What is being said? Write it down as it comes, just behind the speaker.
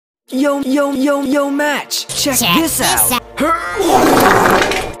Yo, match! Check this out!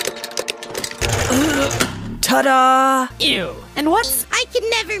 Ta-da! Ew. And what's... I can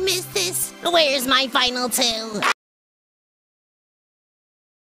never miss this. Where's my final two?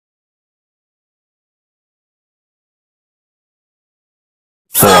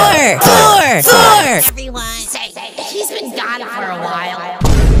 Four! Everyone, say, he's been gone for a while.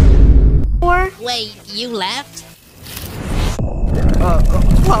 Wait, you left?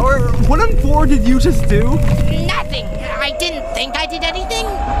 Flower, what on 4 did you just do? Nothing. I didn't think I did anything.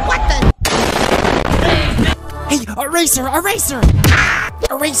 What the? Hey, eraser! Eraser!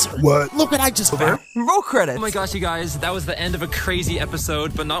 What? Look what I just found. Roll credits. Oh my gosh, you guys, that was the end of a crazy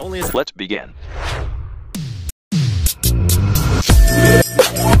episode, but not only is Let's begin.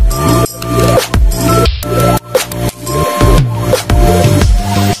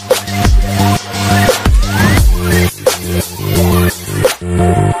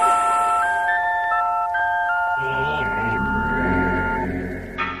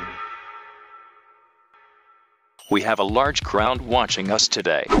 We have a large crowd watching us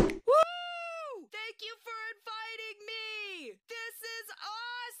today. Woo! Thank you for inviting me! This is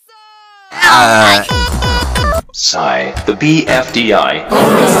awesome! Sigh, the BFDI.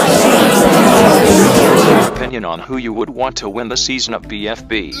 Opinion on who you would want to win the season of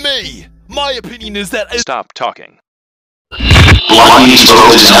BFB. Me! My opinion is that... Stop talking. Blondie's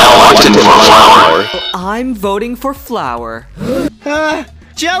vote is now open for Flower. I'm voting for Flower.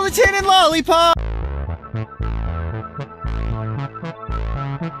 Gelatin and lollipop!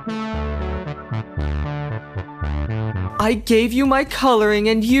 I gave you my coloring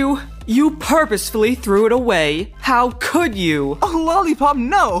and you purposefully threw it away. How could you? Oh, lollipop,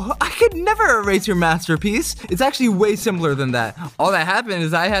 no! I could never erase your masterpiece. It's actually way simpler than that. All that happened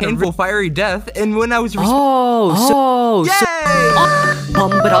is I had a painful fiery death, and when I was Yay!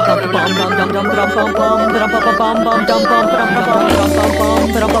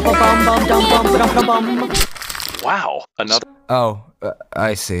 Wow, another. Oh,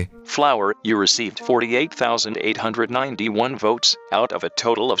 I see. Flower, you received 48,891 votes out of a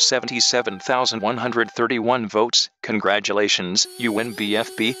total of 77,131 votes. Congratulations, you win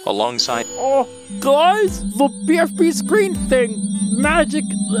BFB alongside. Oh, guys, the BFB screen thing, magic,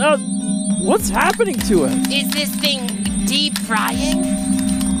 what's happening to it? Is this thing deep frying?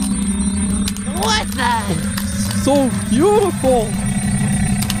 What the? So beautiful.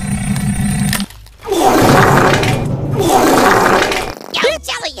 Yo,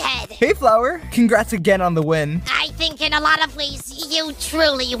 Jellyhead! Hey, Flower. Congrats again on the win. I think in a lot of ways, you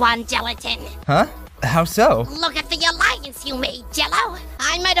truly won Gelatin. Huh? How so? Look at the alliance you made, Jello.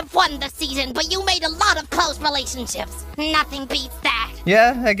 I might have won the season, but you made a lot of close relationships. Nothing beats that.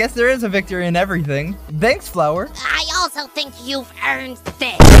 Yeah, I guess there is a victory in everything. Thanks, Flower. I also think you've earned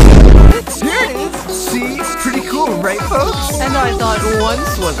this. Here it is. See? Pretty cool, right, folks? And I thought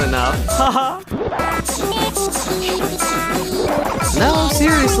once was enough. Haha. No,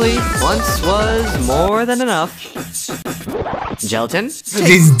 seriously, once was more than enough. Gelatin?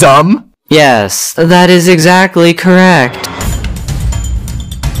 He's dumb. Yes, that is exactly correct.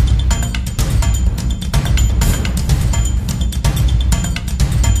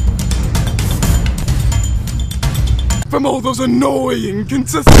 From all those annoying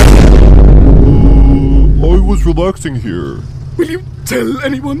contestants. I was relaxing here. Will you tell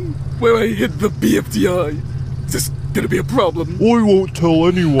anyone where I hid the BFDI? Is this gonna be a problem? I won't tell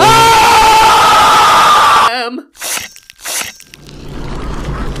anyone.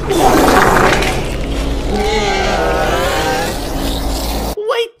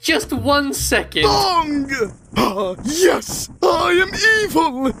 Wait just 1 second. Yes! I am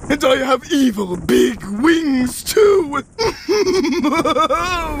evil! And I have evil big wings too!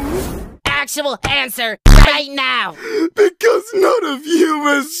 Actual answer right now. Because none of you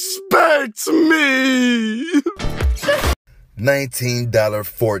respect me! $19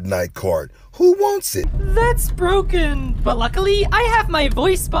 Fortnite card. Who wants it? That's broken, but luckily I have my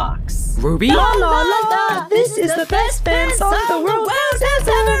voice box. Ruby? La la la la, this is the best band song the world has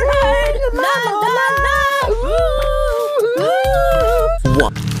ever heard. La la la la,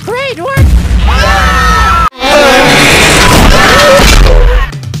 What? Great work!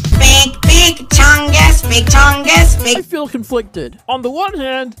 Big chongus, I feel conflicted. On the one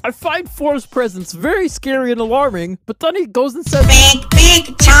hand, I find For's presence very scary and alarming, but then he goes and says big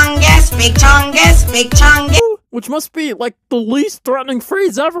chongus, which must be like the least threatening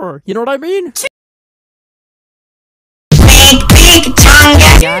phrase ever. You know what I mean? big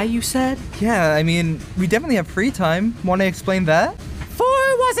chongus. Yeah, you said? Yeah, I mean, we definitely have free time. Want to explain that?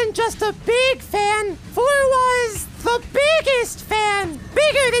 4 wasn't just a big fan, 4 was the the biggest fan,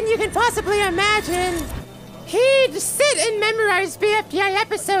 bigger than you can possibly imagine. He'd sit and memorize BFBI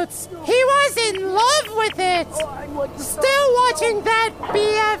episodes. He was in love with it. Still watching that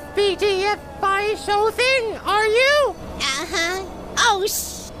BFBDFI show thing, are you? Uh-huh. Oh,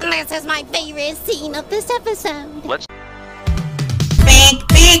 this is my favorite scene of this episode. Let's Big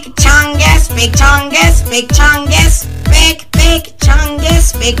chungus, big chungus, big chungus, big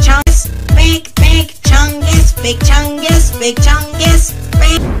chungus, big chungus, big chungus, big chungus, big chungus,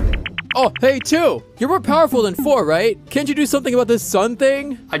 big. Oh, hey, 2! You're more powerful than 4, right? Can't you do something about this sun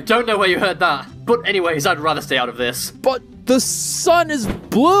thing? I don't know where you heard that. But anyways, I'd rather stay out of this. But the sun is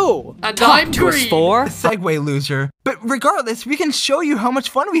blue! And Talk I'm to us, green! 4. Segway loser. But regardless, we can show you how much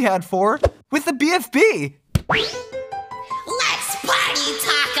fun we had for with the BFB. Let's party,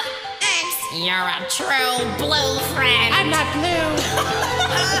 Taco X. You're a true blue friend. I'm not blue.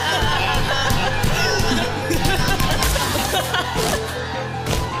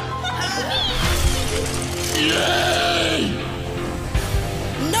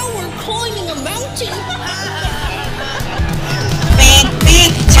 No, we're climbing a mountain. Big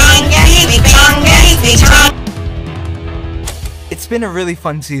chungus, big chungus, big chungus. It's been a really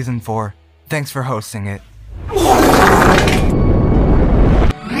fun season 4. Thanks for hosting it.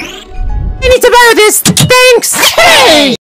 I need to borrow this. Thanks. Hey!